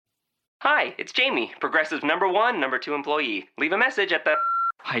Hi, it's Jamie, Progressive's number 1, number 2 employee. Leave a message at the...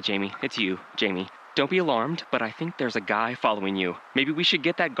 Hi, Jamie. It's you, Jamie. Don't be alarmed, but I think there's a guy following you. Maybe we should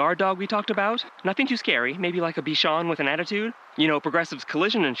get that guard dog we talked about? Nothing too scary. Maybe like a Bichon with an attitude? You know, Progressive's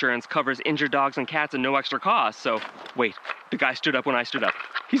collision insurance covers injured dogs and cats at no extra cost, so... Wait, the guy stood up when I stood up.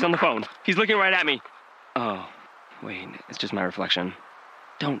 He's on the phone. He's looking right at me. Oh, wait, it's just my reflection.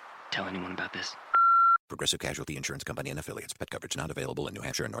 Don't tell anyone about this. Progressive Casualty Insurance Company and Affiliates. Pet coverage not available in New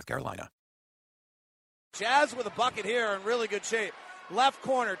Hampshire and North Carolina. Jazz with a bucket here in really good shape. Left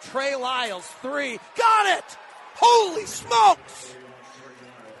corner, Trey Lyles, 3. Got it! Holy smokes!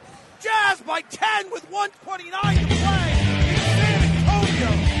 Jazz by 10 with 1:29 to play in San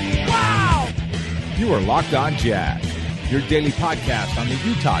Antonio. Wow! You are Locked On Jazz, your daily podcast on the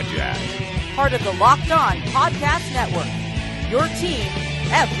Utah Jazz. Part of the Locked On Podcast Network, your team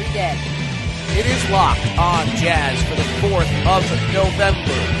every day. It is Locked On Jazz for the 4th of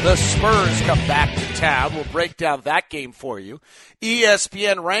November. The Spurs come back to town. We'll break down that game for you.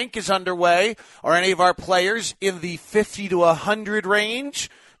 ESPN Rank is underway. Are any of our players in the 50 to 100 range?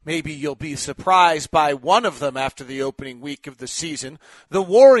 Maybe you'll be surprised by one of them after the opening week of the season. The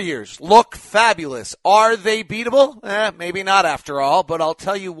Warriors look fabulous. Are they beatable? Maybe not after all, but I'll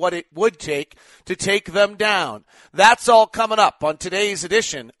tell you what it would take to take them down. That's all coming up on today's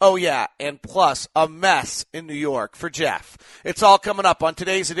edition. Oh, yeah, and plus a mess in New York for Jeff. It's all coming up on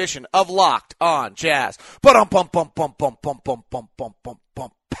today's edition of Locked On Jazz.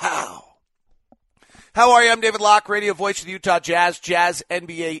 Pow. How are you? I'm David Locke, radio voice of the Utah Jazz, Jazz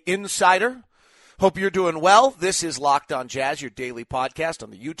NBA insider. Hope you're doing well. This is Locked On Jazz, your daily podcast on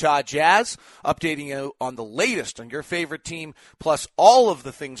the Utah Jazz, updating you on the latest on your favorite team, plus all of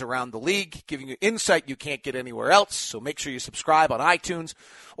the things around the league, giving you insight you can't get anywhere else. So make sure you subscribe on iTunes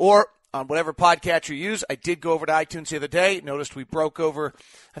or on whatever podcast you use. I did go over to iTunes the other day. Noticed we broke over,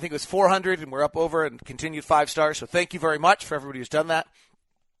 I think it was 400, and we're up over and continued 5 stars. So thank you very much for everybody who's done that.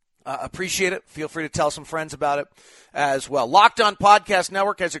 Appreciate it. Feel free to tell some friends about it as well. Locked On Podcast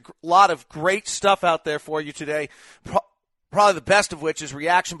Network has a lot of great stuff out there for you today. Probably the best of which is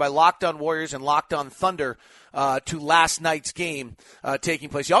reaction by Locked On Warriors and Locked On Thunder to last night's game taking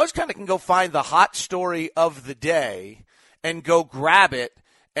place. You always kind of can go find the hot story of the day and go grab it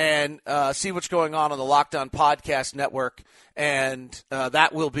and see what's going on the Locked On Podcast Network. And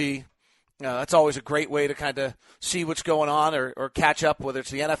that will be that's always a great way to kind of see what's going on or catch up, whether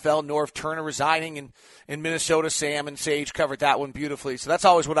it's the NFL, Norv Turner resigning in Minnesota. Sam and Sage covered that one beautifully. So that's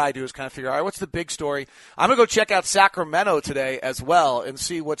always what I do is kind of figure out, all right, what's the big story? I'm going to go check out Sacramento today as well and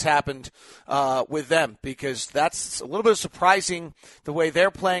see what's happened with them, because that's a little bit surprising the way they're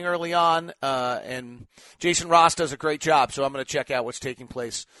playing early on. And Jason Ross does a great job, so I'm going to check out what's taking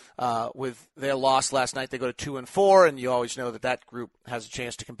place with their loss last night. They go to 2-4, and you always know that group has a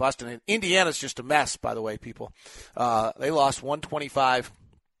chance to combust. And Indiana's just a mess, by the way, people. They lost 125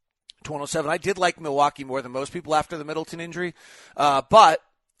 to 107. I did like Milwaukee more than most people after the Middleton injury, but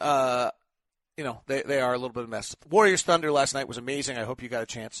they are a little bit of a mess. Warriors Thunder last night was amazing. I hope you got a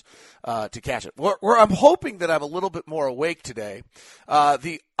chance to catch it. I'm hoping that I'm a little bit more awake today.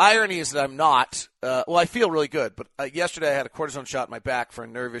 The irony is that I'm not. I feel really good, but yesterday I had a cortisone shot in my back for a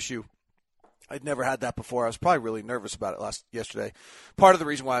nerve issue. I'd never had that before. I was probably really nervous about it yesterday. Part of the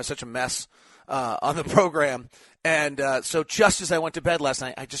reason why I was such a mess on the program. And so just as I went to bed last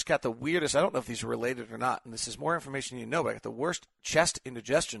night, I just got the weirdest, I don't know if these are related or not, and this is more information you know, but I got the worst chest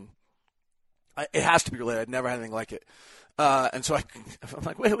indigestion. It has to be related. I'd never had anything like it. And so I'm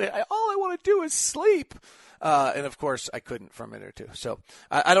like, wait, all I want to do is sleep. And, of course, I couldn't for a minute or two. So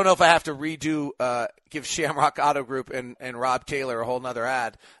I don't know if I have to give Shamrock Auto Group and Rob Taylor a whole nother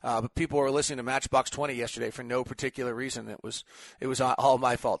ad. But people were listening to Matchbox 20 yesterday for no particular reason. It was all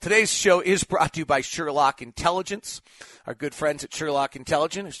my fault. Today's show is brought to you by Sherlock Intelligence. Our good friends at Sherlock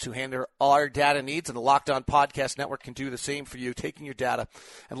Intelligence to handle all our data needs, and the Locked On Podcast Network can do the same for you, taking your data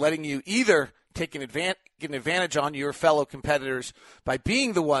and letting you either get an advantage on your fellow competitors by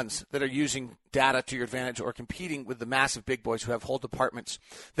being the ones that are using data to your advantage, or competing with the massive big boys who have whole departments.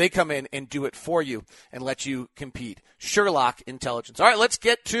 They come in and do it for you and let you compete. Sherlock Intelligence. All right, let's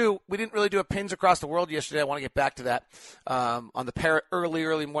get to, we didn't really do a pins across the world yesterday. I want to get back to that on the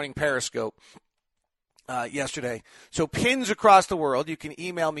early morning Periscope. Yesterday. So pins across the world, you can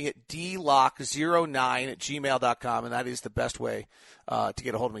email me at dlock09@gmail.com, and that is the best way to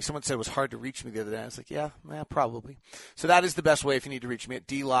get a hold of me. Someone said it was hard to reach me the other day. I was like, yeah, probably. So that is the best way if you need to reach me at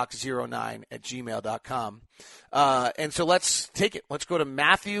dlock09@gmail.com. And so let's take it. Let's go to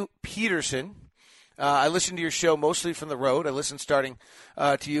Matthew Peterson. I listened to your show mostly from the road. I listened starting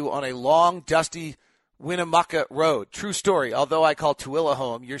to you on a long, dusty Winnemucca Road. True story. Although I call Tooele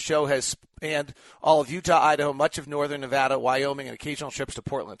home, your show has spanned all of Utah, Idaho, much of northern Nevada, Wyoming, and occasional trips to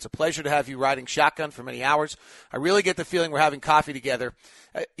Portland. It's a pleasure to have you riding shotgun for many hours. I really get the feeling we're having coffee together.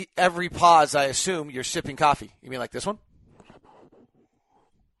 Every pause, I assume you're sipping coffee. You mean like this one?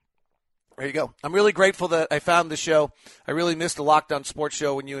 There you go. I'm really grateful that I found the show. I really missed the Locked On Sports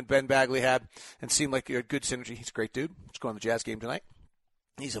show when you and Ben Bagley had, and seemed like you had good synergy. He's a great dude. Let's go on the Jazz game tonight.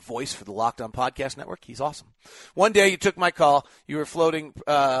 He's a voice for the Locked On Podcast Network. He's awesome. One day you took my call. You were floating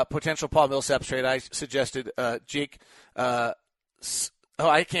potential Paul Millsap trade. I suggested Jake. I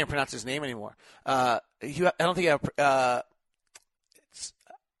can't pronounce his name anymore. I don't think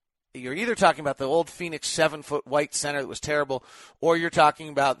you're either talking about the old Phoenix 7-foot white center that was terrible, or you're talking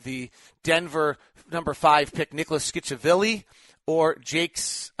about the Denver number 5 pick Nicholas Schicciavilli, or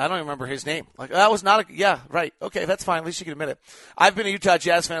Jake's, I don't even remember his name. Like, that was not yeah, right. Okay, that's fine. At least you can admit it. I've been a Utah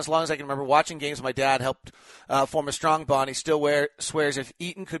Jazz fan as long as I can remember. Watching games with my dad helped form a strong bond. He still swears if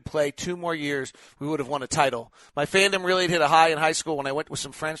Eaton could play 2 more years, we would have won a title. My fandom really hit a high in high school when I went with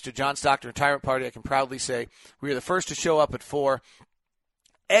some friends to John Stockton retirement party. I can proudly say we were the first to show up at 4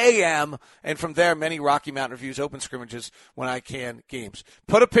 a.m., and from there, many Rocky Mountain Reviews open scrimmages when I can games.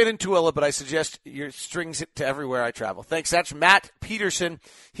 Put a pin in Tooele, but I suggest your strings it to everywhere I travel. Thanks. That's Matt Peterson.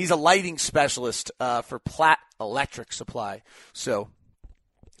 He's a lighting specialist for Platt Electric Supply. So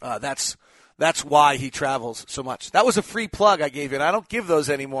that's why he travels so much. That was a free plug I gave you, and I don't give those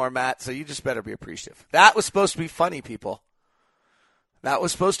anymore, Matt, so you just better be appreciative. That was supposed to be funny, people. That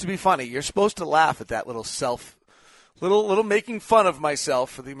was supposed to be funny. You're supposed to laugh at that little little making fun of myself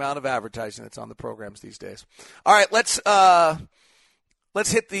for the amount of advertising that's on the programs these days. All right, let's hit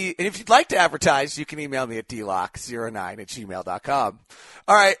the – and if you'd like to advertise, you can email me at dlock09@gmail.com.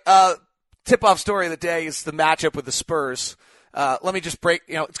 All right, tip-off story of the day is the matchup with the Spurs. Let me just break –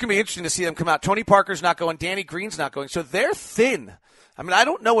 it's going to be interesting to see them come out. Tony Parker's not going. Danny Green's not going. So they're thin. I mean, I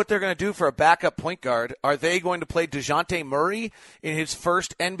don't know what they're going to do for a backup point guard. Are they going to play DeJounte Murray in his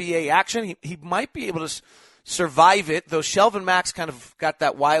first NBA action? He might be able to – survive it, though Shelvin Max kind of got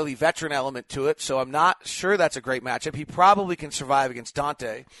that wily veteran element to it, so I'm not sure that's a great matchup. He probably can survive against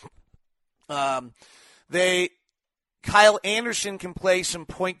Dante. Kyle Anderson can play some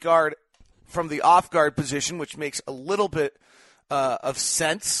point guard from the off-guard position, which makes a little bit of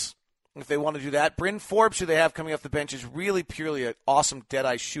sense if they want to do that. Bryn Forbes, who they have coming off the bench, is really purely an awesome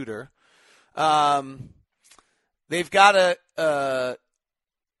dead-eye shooter.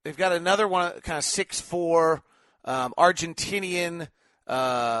 They've got another one, kind of 6'4", Argentinian,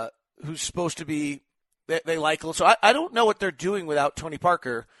 who's supposed to be they like. So I don't know what they're doing without Tony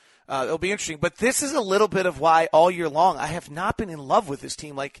Parker. It'll be interesting. But this is a little bit of why all year long I have not been in love with this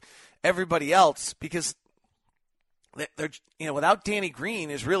team like everybody else, because they're without Danny Green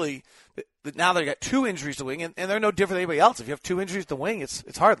is really now they've got 2 injuries to wing, and they're no different than anybody else. If you have 2 injuries to wing,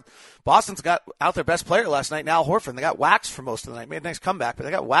 it's hard. Boston's got out their best player last night, Al Horford. They got waxed for most of the night. Made a nice comeback, but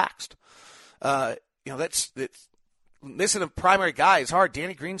they got waxed. That's missing a primary guy is hard.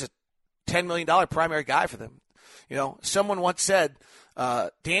 Danny Green's a $10 million primary guy for them. Someone once said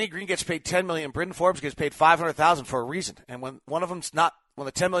Danny Green gets paid $10 million, Bryn Forbes gets paid $500,000 for a reason. And when one of them's not, when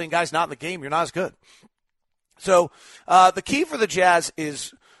the $10 million guy's not in the game, you're not as good. So the key for the Jazz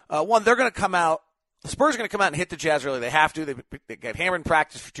is, one, they're going to come out. The Spurs are going to come out and hit the Jazz early. They have to. They got hammered in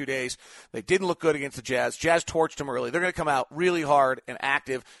practice for 2 days. They didn't look good against the Jazz. Jazz torched them early. They're going to come out really hard and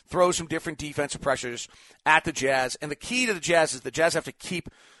active, throw some different defensive pressures at the Jazz. And the key to the Jazz is the Jazz have to keep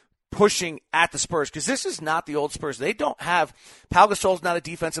pushing at the Spurs, because this is not the old Spurs. They don't have – Pau Gasol's not a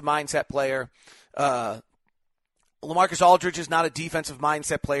defensive mindset player. LaMarcus Aldridge is not a defensive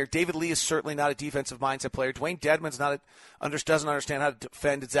mindset player. David Lee is certainly not a defensive mindset player. Dwayne Dedmon's doesn't understand how to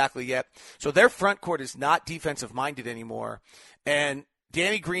defend exactly yet. So their front court is not defensive minded anymore. And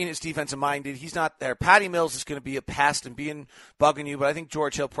Danny Green is defensive minded. He's not there. Patty Mills is going to be a pest and bugging you, but I think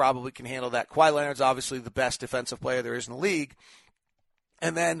George Hill probably can handle that. Kawhi Leonard's obviously the best defensive player there is in the league.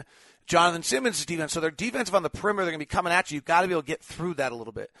 And then Jonathan Simmons is defense. So they're defensive on the perimeter. They're going to be coming at you. You've got to be able to get through that a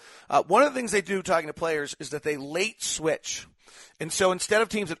little bit. One of the things they do talking to players is that they late switch. And so instead of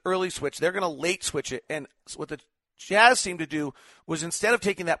teams that early switch, they're going to late switch it. And what the Jazz seemed to do was, instead of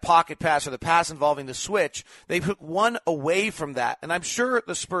taking that pocket pass or the pass involving the switch, they took one away from that. And I'm sure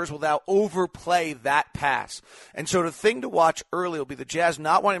the Spurs will now overplay that pass. And so the thing to watch early will be the Jazz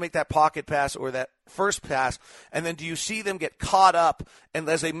not wanting to make that pocket pass or that first pass, and then do you see them get caught up, and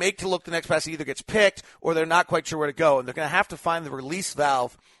as they make to look, the next pass either gets picked or they're not quite sure where to go, and they're going to have to find the release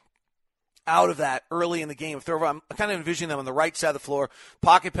valve out of that early in the game. I'm kind of envisioning them on the right side of the floor.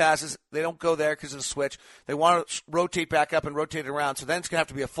 Pocket passes, they don't go there because of the switch. They want to rotate back up and rotate it around. So then it's going to have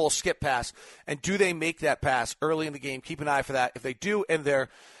to be a full skip pass. And do they make that pass early in the game? Keep an eye for that. If they do, and they're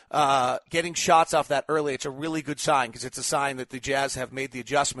getting shots off that early, it's a really good sign because it's a sign that the Jazz have made the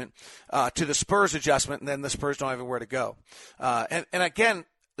adjustment to the Spurs adjustment, and then the Spurs don't have anywhere to go. And again,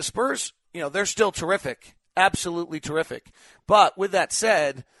 the Spurs, they're still terrific, absolutely terrific. But with that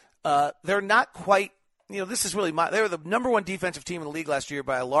said, they're not quite, this is really they were the number one defensive team in the league last year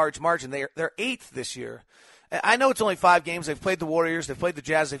by a large margin. They're eighth this year. I know it's only 5 games. They've played the Warriors. They've played the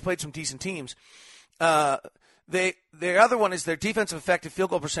Jazz. They've played some decent teams. The other one is their defensive effective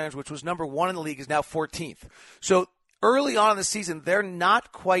field goal percentage, which was number 1 in the league, is now 14th. So early on in the season, they're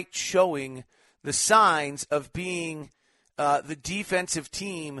not quite showing the signs of being the defensive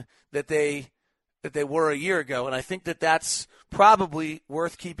team that they were a year ago, and I think that's probably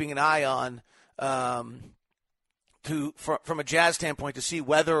worth keeping an eye on from a Jazz standpoint to see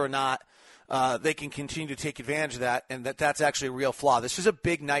whether or not they can continue to take advantage of that, and that's actually a real flaw. This is a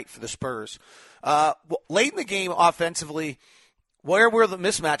big night for the Spurs. Late in the game offensively, where will the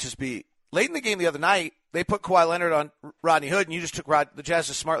mismatches be? Late in the game the other night, they put Kawhi Leonard on Rodney Hood, and you just the Jazz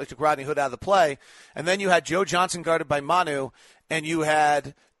just smartly took Rodney Hood out of the play, and then you had Joe Johnson guarded by Manu, and you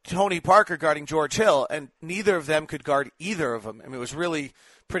had Tony Parker guarding George Hill, and neither of them could guard either of them. I mean, it was really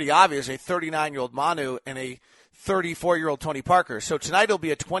pretty obvious, a 39-year-old Manu and a 34-year-old Tony Parker. So tonight it'll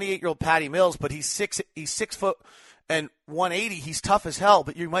be a 28-year-old Patty Mills, but he's 6 foot and 180. He's tough as hell,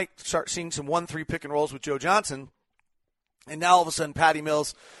 but you might start seeing some 1-3 pick and rolls with Joe Johnson. And now all of a sudden Patty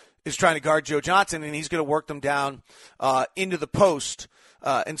Mills is trying to guard Joe Johnson, and he's going to work them down into the post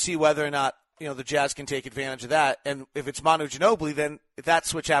and see whether or not the Jazz can take advantage of that. And if it's Manu Ginobili, then if that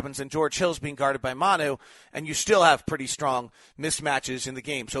switch happens, then George Hill's being guarded by Manu, and you still have pretty strong mismatches in the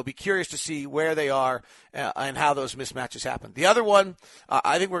game. So be curious to see where they are and how those mismatches happen. The other one,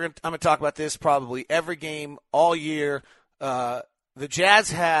 I think I'm going to talk about this probably every game all year. The Jazz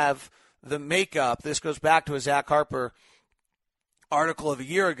have the makeup. This goes back to a Zach Harper article of a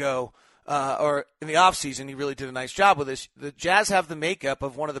year ago. Or in the offseason, he really did a nice job with this. The Jazz have the makeup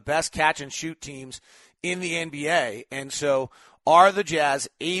of one of the best catch-and-shoot teams in the NBA. And so are the Jazz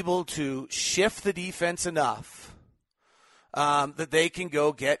able to shift the defense enough that they can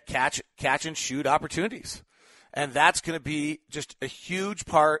go get catch-and-shoot opportunities? And that's going to be just a huge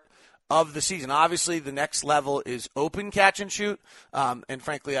part of the season. Obviously, the next level is open catch-and-shoot. And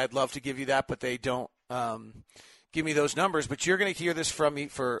frankly, I'd love to give you that, but they don't give me those numbers, but you're going to hear this from me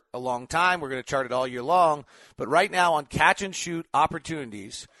for a long time. We're going to chart it all year long. But right now on catch-and-shoot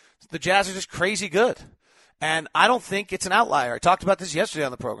opportunities, the Jazz are just crazy good. And I don't think it's an outlier. I talked about this yesterday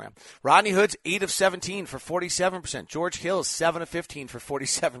on the program. Rodney Hood's 8 of 17 for 47%. George Hill is 7 of 15 for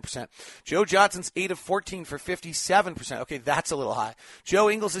 47%. Joe Johnson's 8 of 14 for 57%. Okay, that's a little high. Joe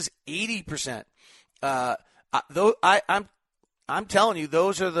Ingles is 80%. I'm telling you,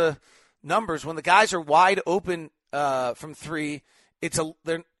 those are the numbers. When the guys are wide open from 3, they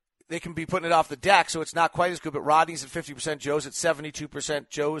can be putting it off the deck, so it's not quite as good. But Rodney's at 50%, Joe's at 72%,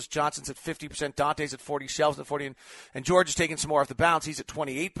 Johnson's at 50%, Dante's at 40%, Shell's at 40%, and George is taking some more off the bounce. He's at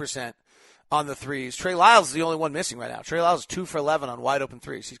 28% on the threes. Trey Lyles is the only one missing right now. Trey Lyles is 2 for 11 on wide open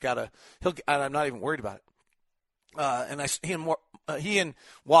threes. And I'm not even worried about it. He and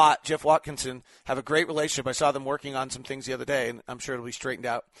Jeff Watkinson, have a great relationship. I saw them working on some things the other day, and I'm sure it'll be straightened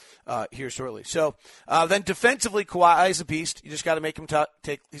out here shortly. So then defensively, Kawhi is a beast. You just got to make him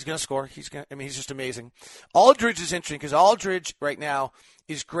take. He's going to score. He's just amazing. Aldridge is interesting because Aldridge right now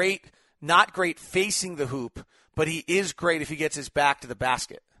is great, not great facing the hoop, but he is great if he gets his back to the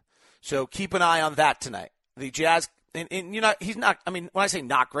basket. So keep an eye on that tonight. The Jazz, and he's not. I mean, when I say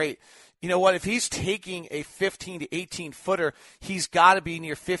not great. You know what? If he's taking a 15 to 18 footer, he's got to be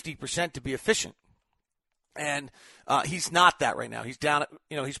near 50% to be efficient. And he's not that right now. He's down.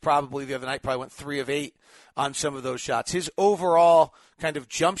 He's probably the other night went 3 of 8 on some of those shots. His overall kind of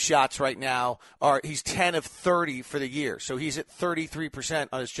jump shots right now he's 10 of 30 for the year. So he's at 33%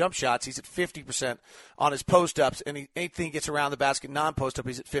 on his jump shots. He's at 50% on his post ups, and anything he gets around the basket non-post up,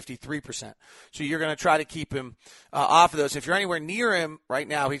 he's at 53%. So you're going to try to keep him off of those. If you're anywhere near him right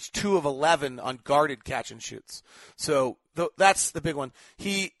now, he's 2 of 11 on guarded catch and shoots. So that's the big one.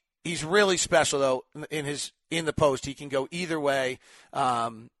 He's really special though in the post. He can go either way.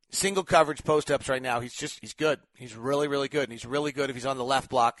 Single coverage post-ups right now, he's good. He's really, really good. And he's really good if he's on the left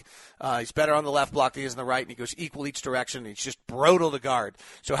block. He's better on the left block than he is on the right, and he goes equal each direction. And he's just brutal to guard.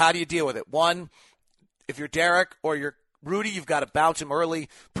 So how do you deal with it? One, if you're Derek or you're Rudy, you've got to bounce him early,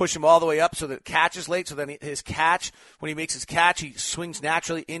 push him all the way up so that it catches late. So then his catch, when he makes his catch, he swings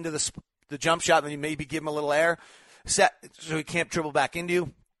naturally into the the jump shot, and then you maybe give him a little air set so he can't dribble back into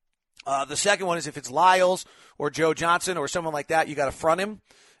you. The second one is if it's Lyles or Joe Johnson or someone like that, you got to front him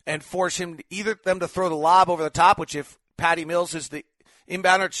and force him to either them to throw the lob over the top, which if Patty Mills is the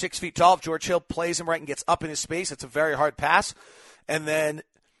inbounder at 6 feet tall, if George Hill plays him right and gets up in his space, it's a very hard pass. And then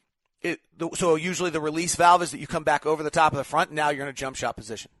so usually the release valve is that you come back over the top of the front, and now you're in a jump shot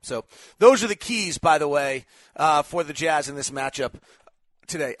position. So those are the keys, by the way, for the Jazz in this matchup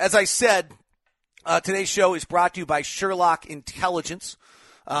today. As I said, today's show is brought to you by Sherlock Intelligence.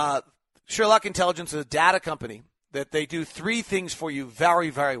 Sherlock Intelligence is a data company that they do three things for you very,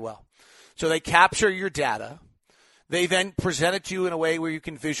 very well. So they capture your data. They then present it to you in a way where you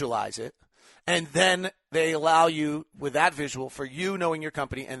can visualize it. And then they allow you, with that visual, for you knowing your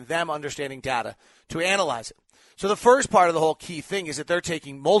company and them understanding data, to analyze it. So the first part of the whole key thing is that they're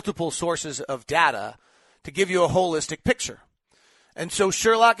taking multiple sources of data to give you a holistic picture. And so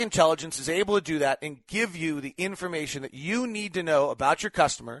Sherlock Intelligence is able to do that and give you the information that you need to know about your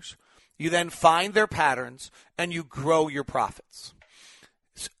customers. You then find their patterns, and you grow your profits.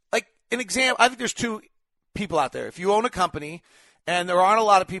 Like an example, I think there's two people out there. If you own a company and there aren't a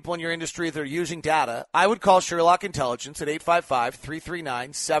lot of people in your industry that are using data, I would call Sherlock Intelligence at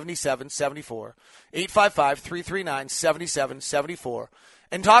 855-339-7774, 855-339-7774,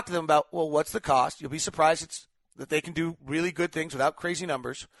 and talk to them about, well, what's the cost? You'll be surprised that they can do really good things without crazy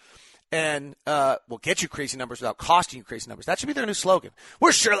numbers. And will get you crazy numbers without costing you crazy numbers. That should be their new slogan.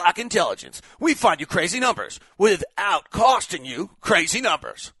 We're Sherlock Intelligence. We find you crazy numbers without costing you crazy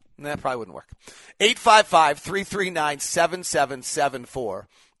numbers. That probably wouldn't work. 855-339-7774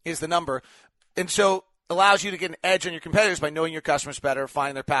 is the number. And so allows you to get an edge on your competitors by knowing your customers better,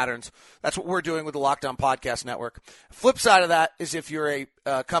 finding their patterns. That's what we're doing with the Locked On Podcast Network. Flip side of that is if you're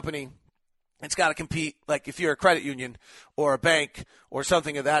a company – it's got to compete, like if you're a credit union or a bank or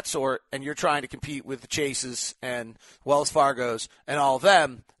something of that sort, and you're trying to compete with the Chases and Wells Fargos and all of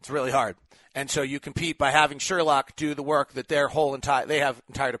them, it's really hard. And so you compete by having Sherlock do the work that they have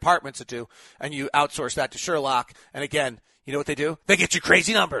entire departments that do, and you outsource that to Sherlock. And again, you know what they do? They get you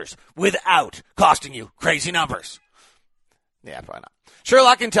crazy numbers without costing you crazy numbers. Yeah, probably not.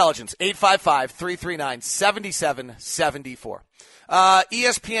 Sherlock Intelligence, 855-339-7774.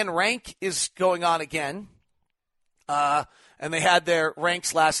 ESPN Rank is going on again, and they had their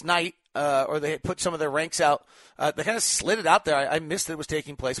ranks last night, or they put some of their ranks out. They kind of slid it out there. I missed that it was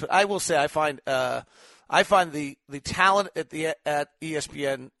taking place, but I will say I find the talent at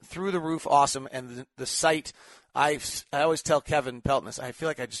ESPN through the roof awesome, and the site. I always tell Kevin Pelton this. I feel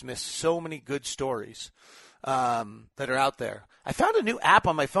like I just missed so many good stories that are out there. I found a new app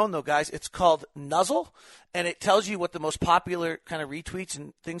on my phone, though, guys. It's called Nuzzle, and it tells you what the most popular kind of retweets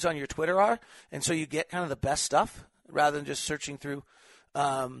and things on your Twitter are, and so you get kind of the best stuff rather than just searching through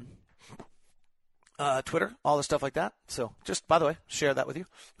Twitter, all the stuff like that. So just, by the way, share that with you.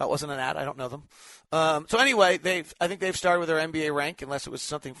 That wasn't an ad. I don't know them. So anyway, I think they've started with their NBA rank, unless it was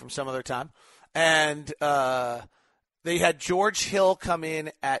something from some other time. And they had George Hill come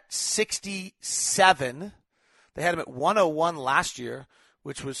in at 67. They had him at 101 last year,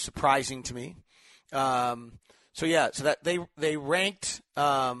 which was surprising to me. So that they ranked.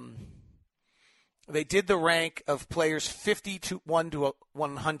 They did the rank of players 51 to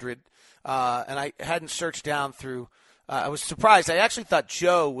 100, and I hadn't searched down through. I was surprised. I actually thought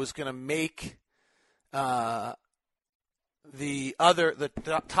Joe was going to make the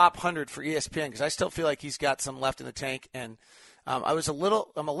top 100 for ESPN, because I still feel like he's got some left in the tank, and I'm a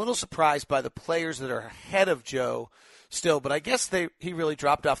little surprised by the players that are ahead of Joe still, but I guess he really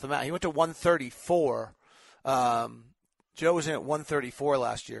dropped off the map. He went to 134. Joe was in at 134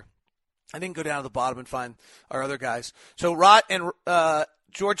 last year. I didn't go down to the bottom and find our other guys. So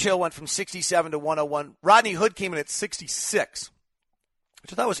George Hill went from 67 to 101. Rodney Hood came in at 66,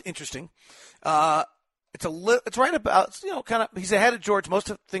 which I thought was interesting. It's right about, kind of, he's ahead of George. Most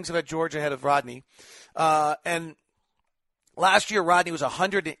of the things have had George ahead of Rodney. And last year, Rodney was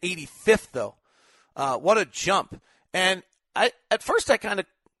 185th, though. What a jump. And at first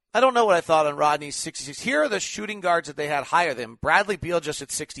I don't know what I thought on Rodney's 66. Here are the shooting guards that they had higher than him. Bradley Beal just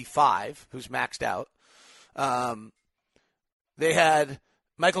at 65, who's maxed out. They had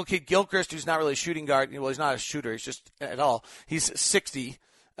Michael Kidd-Gilchrist, who's not really a shooting guard. Well, he's not a shooter. He's just at all. He's 60.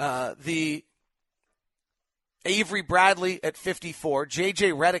 The Avery Bradley at 54,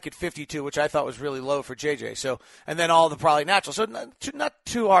 J.J. Redick at 52, which I thought was really low for J.J. So, and then all the probably natural. So not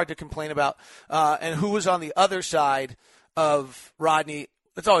too hard to complain about. And who was on the other side of Rodney?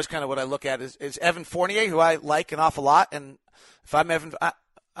 That's always kind of what I look at is Evan Fournier, who I like an awful lot. And if I'm Evan,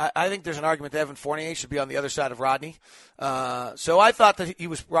 I think there's an argument that Evan Fournier should be on the other side of Rodney. So I thought that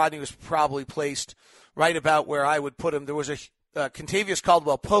Rodney was probably placed right about where I would put him. There was Contavious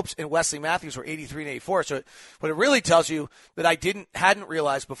Caldwell-Popes and Wesley Matthews were 83 and 84. So what it really tells you that I hadn't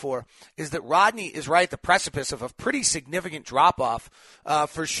realized before is that Rodney is right at the precipice of a pretty significant drop-off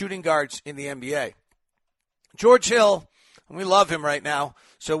for shooting guards in the NBA. George Hill, we love him right now,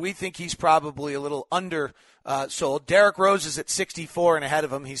 so we think he's probably a little sold. Derrick Rose is at 64 and ahead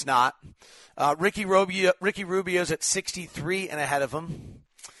of him. He's not. Ricky Rubio's at 63 and ahead of him.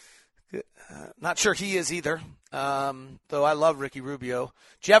 Not sure he is either, though I love Ricky Rubio.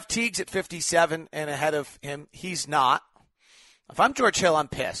 Jeff Teague's at 57 and ahead of him. He's not. If I'm George Hill, I'm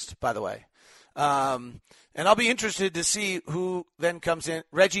pissed, by the way. And I'll be interested to see who then comes in.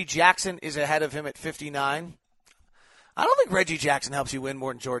 Reggie Jackson is ahead of him at 59. I don't think Reggie Jackson helps you win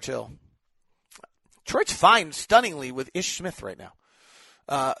more than George Hill. Detroit's fine stunningly with Ish Smith right now.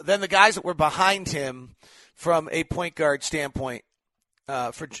 Then the guys that were behind him from a point guard standpoint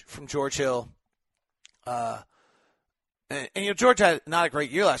from George Hill. And George had not a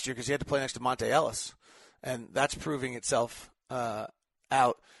great year last year because he had to play next to Monte Ellis. And that's proving itself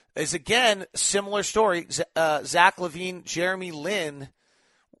out. Is again, similar story. Zach LaVine, Jeremy Lin,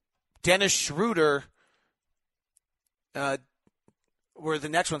 Dennis Schroeder, were the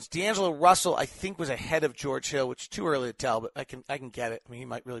next ones. D'Angelo Russell, I think, was ahead of George Hill, which is too early to tell, but I can get it. I mean, he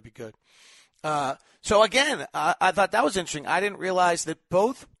might really be good. So again, I thought that was interesting. I didn't realize that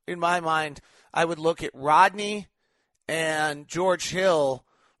both, in my mind, I would look at Rodney and George Hill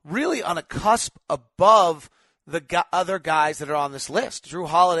really on a cusp above the other guys that are on this list. Drew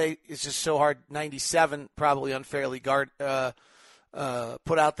Holiday is just so hard, 97, probably unfairly put out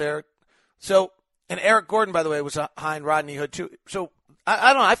there. So, and Eric Gordon, by the way, was behind Rodney Hood too. So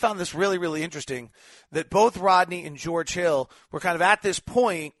I don't know. I found this really, really interesting that both Rodney and George Hill were kind of at this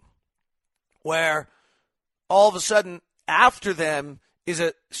point where all of a sudden after them is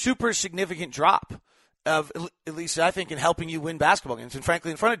a super significant drop of, at least I think, in helping you win basketball games. And frankly,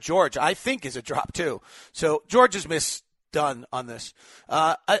 in front of George, I think is a drop too. So George is misdone on this.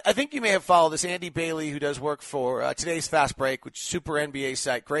 I think you may have followed this. Andy Bailey, who does work for Today's Fast Break, which is super NBA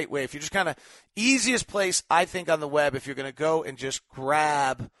site, great way. If you're just kind of easiest place, I think, on the web, if you're going to go and just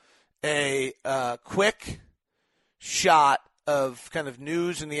grab a quick shot of kind of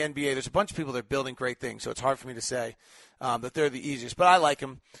news in the NBA. There's a bunch of people that are building great things, so it's hard for me to say that they're the easiest. But I like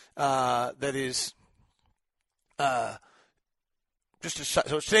them. That is so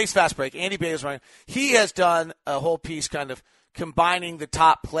Today's Fast Break. Andy Bailey's running. He has done a whole piece kind of combining the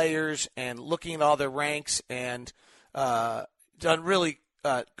top players and looking at all their ranks and done really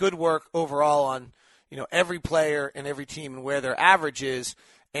good work overall on every player and every team and where their average is.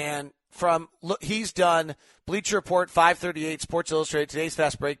 And he's done Bleacher Report, 538, Sports Illustrated, Today's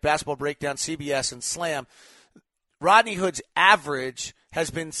Fast Break, Basketball Breakdown, CBS, and Slam. Rodney Hood's average has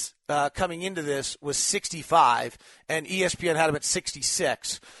been coming into this was 65, and ESPN had him at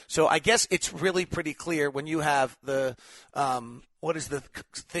 66. So I guess it's really pretty clear when you have the what is the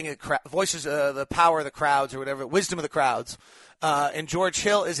thing? Voices, the power of the crowds or whatever, wisdom of the crowds. And George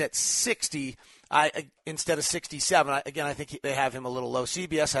Hill is at 60. Instead of 67. I think they have him a little low.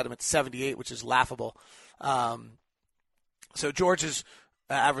 CBS had him at 78, which is laughable. So George's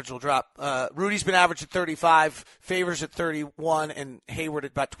average will drop. Rudy's been average at 35, Favors at 31, and Hayward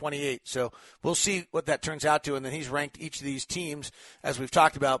at about 28. So we'll see what that turns out to. And then he's ranked each of these teams, as we've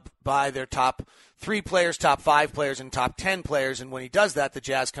talked about, by their top 3 players, top 5 players, and top 10 players. And when he does that, the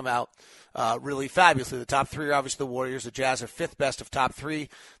Jazz come out really fabulously. The top 3 are obviously the Warriors. The Jazz are 5th best of top 3,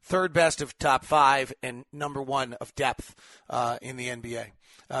 3rd best of top 5, and number 1 of depth in the NBA.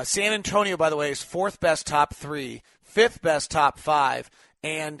 San Antonio, by the way, is 4th best top 3, 5th best top 5,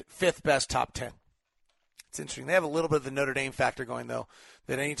 and 5th best top 10. It's interesting. They have a little bit of the Notre Dame factor going, though,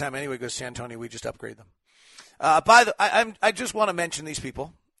 that anytime anyone goes to San Antonio, we just upgrade them. I just want to mention these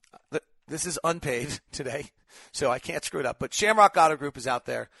people. This is unpaid today, so I can't screw it up. But Shamrock Auto Group is out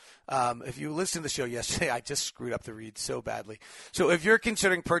there. If you listened to the show yesterday, I just screwed up the read so badly. So if you're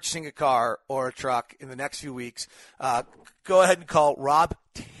considering purchasing a car or a truck in the next few weeks, go ahead and call Rob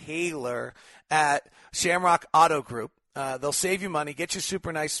Taylor at Shamrock Auto Group. They'll save you money, get you a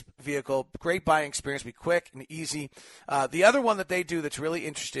super nice vehicle, great buying experience, be quick and easy. The other one that they do that's really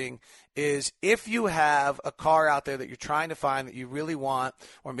interesting is if you have a car out there that you're trying to find that you really want,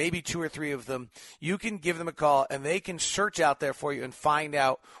 or maybe 2 or 3 of them, you can give them a call and they can search out there for you and find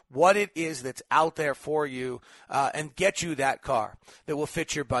out what it is that's out there for you and get you that car that will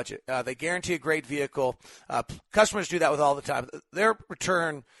fit your budget. They guarantee a great vehicle. Customers do that with all the time. Their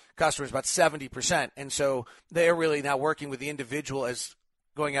return customers about 70%, and so they're really now working with the individual as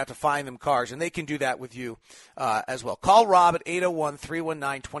going out to find them cars, and they can do that with you as well. Call Rob at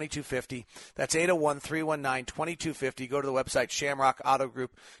 801-319-2250. That's 801-319-2250. Go to the website,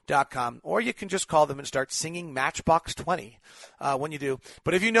 shamrockautogroup.com, or you can just call them and start singing Matchbox 20 when you do.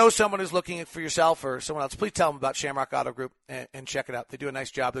 But if you know someone who's looking for yourself or someone else, please tell them about Shamrock Auto Group and check it out. They do a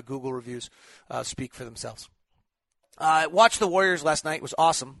nice job. The Google reviews speak for themselves. Watched the Warriors last night. It was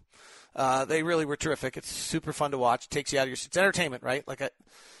awesome. They really were terrific. It's super fun to watch. It takes you out of your seat. It's entertainment, right?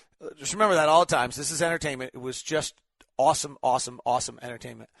 Just remember that all the times. This is entertainment. It was just awesome, awesome, awesome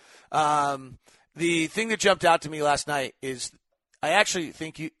entertainment. The thing that jumped out to me last night is I actually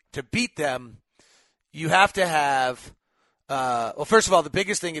think to beat them, you have to have well, first of all, the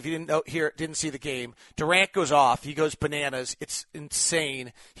biggest thing, if you didn't see the game, Durant goes off. He goes bananas. It's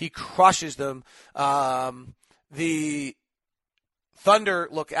insane. He crushes them. The Thunder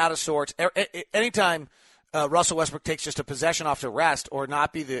look out of sorts. Anytime Russell Westbrook takes just a possession off to rest or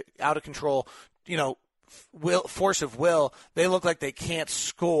not be the out of control, force of will, they look like they can't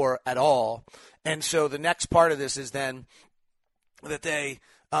score at all. And so the next part of this is then that that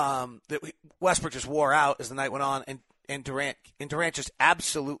Westbrook just wore out as the night went on, and Durant just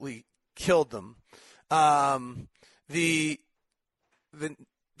absolutely killed them. The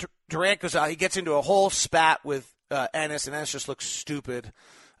Durant goes out. He gets into a whole spat with Ennis, and Ennis just looks stupid.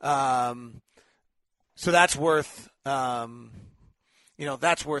 So that's worth,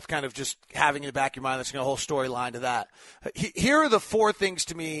 that's worth kind of just having in the back of your mind. That's a whole storyline to that. Here are the four things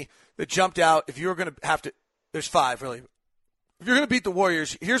to me that jumped out. If you're going to have to, there's five really. If you're going to beat the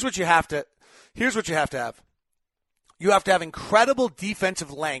Warriors, here's what you have to have. You have to have incredible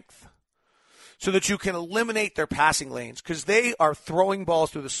defensive length so that you can eliminate their passing lanes, because they are throwing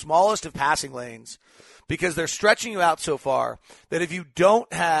balls through the smallest of passing lanes because they're stretching you out so far that if you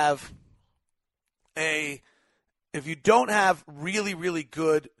don't have really, really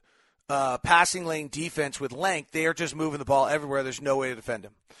good passing lane defense with length, they are just moving the ball everywhere. There's no way to defend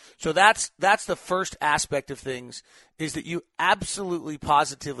them. So that's the first aspect of things, is that you absolutely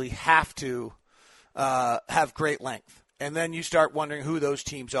positively have to have great length. And then you start wondering who those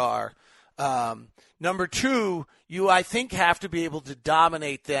teams are. Number two, I think have to be able to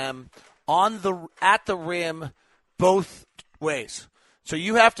dominate them at the rim both ways. So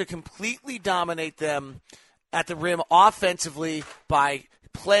you have to completely dominate them at the rim offensively by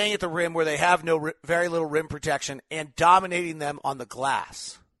playing at the rim where they have very little rim protection, and dominating them on the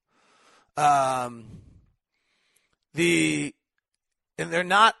glass. And they're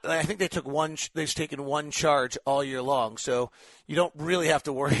not. I think they've taken one charge all year long, so you don't really have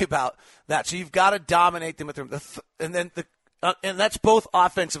to worry about that. So you've got to dominate them at the rim, and that's both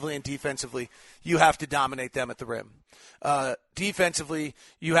offensively and defensively. You have to dominate them at the rim. Defensively,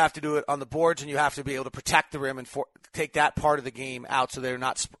 you have to do it on the boards, and you have to be able to protect the rim and take that part of the game out so they're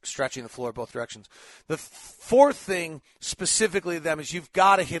not stretching the floor both directions. The fourth thing specifically to them is you've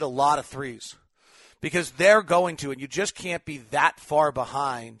got to hit a lot of threes, because they're going to, and you just can't be that far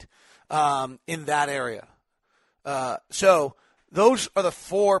behind in that area. So those are the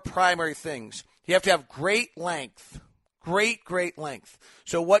four primary things. You have to have great length, great length.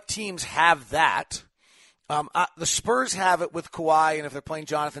 So what teams have that? The Spurs have it with Kawhi, and if they're playing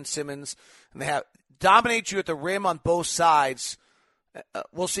Jonathan Simmons, and they dominate you at the rim on both sides,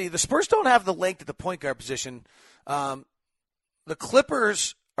 we'll see. The Spurs don't have the length at the point guard position. The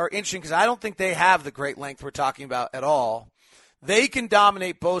Clippers are interesting because I don't think they have the great length we're talking about at all. They can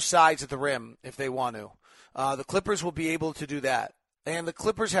dominate both sides at the rim if they want to. The Clippers will be able to do that. And the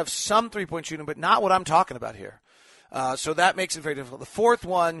Clippers have some three-point shooting, but not what I'm talking about here. So that makes it very difficult. The fourth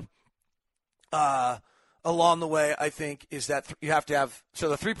one along the way, I think, is that you have to have – so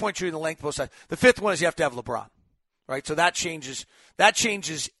the three-point shooting, the length, both sides. The fifth one is you have to have LeBron, right? So that changes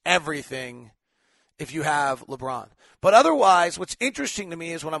everything if you have LeBron. But otherwise, what's interesting to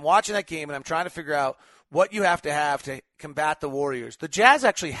me is when I'm watching that game and I'm trying to figure out what you have to combat the Warriors, the Jazz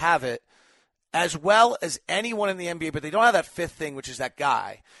actually have it as well as anyone in the NBA, but they don't have that fifth thing, which is that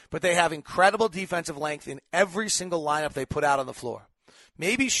guy. But they have incredible defensive length in every single lineup they put out on the floor.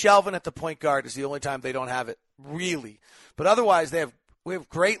 Maybe Shelvin at the point guard is the only time they don't have it, really. But otherwise, we have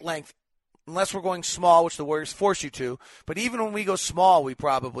great length, unless we're going small, which the Warriors force you to. But even when we go small, we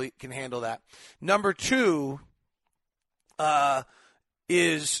probably can handle that. Number two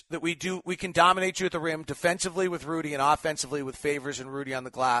is that we can dominate you at the rim defensively with Rudy and offensively with Favors and Rudy on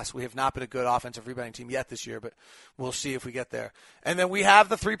the glass. We have not been a good offensive rebounding team yet this year, but we'll see if we get there. And then we have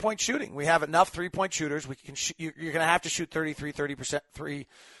the three-point shooting. We have enough three-point shooters. You're going to have to shoot 30 to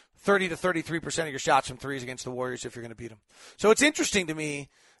 33% of your shots from threes against the Warriors if you're going to beat them. So it's interesting to me.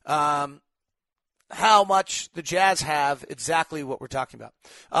 how much the Jazz have exactly what we're talking about.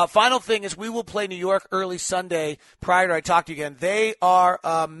 Final thing is we will play New York early Sunday prior to I talk to you again. They are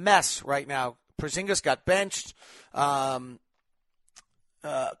a mess right now. Porzingis got benched.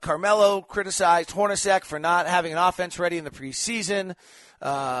 Carmelo criticized Hornacek for not having an offense ready in the preseason.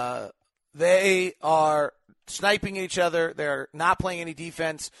 They are sniping each other. They're not playing any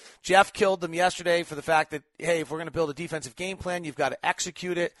defense. Jeff killed them yesterday for the fact that, hey, if we're going to build a defensive game plan, you've got to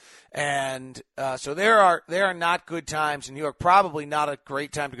execute it. And so there are not good times in New York. Probably not a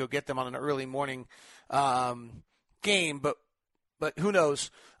great time to go get them on an early morning game, but who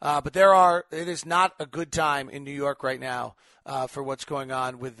knows? But it is not a good time in New York right now for what's going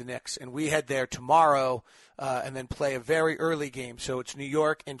on with the Knicks. And we head there tomorrow and then play a very early game. So it's New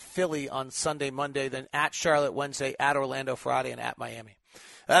York and Philly on Sunday, Monday, then at Charlotte Wednesday, at Orlando Friday, and at Miami.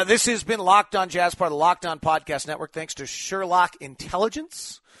 This has been Locked On Jazz, part of the Locked On Podcast Network. Thanks to Sherlock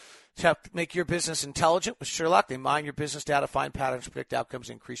Intelligence. To make your business intelligent with Sherlock, they mine your business data, find patterns, predict outcomes,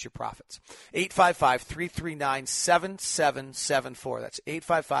 and increase your profits. 855-339-7774. That's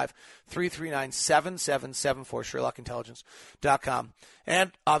 855-339-7774, SherlockIntelligence.com.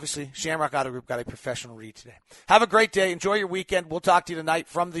 And obviously, Shamrock Auto Group got a professional read today. Have a great day. Enjoy your weekend. We'll talk to you tonight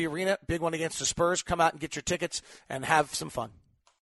from the arena. Big one against the Spurs. Come out and get your tickets and have some fun.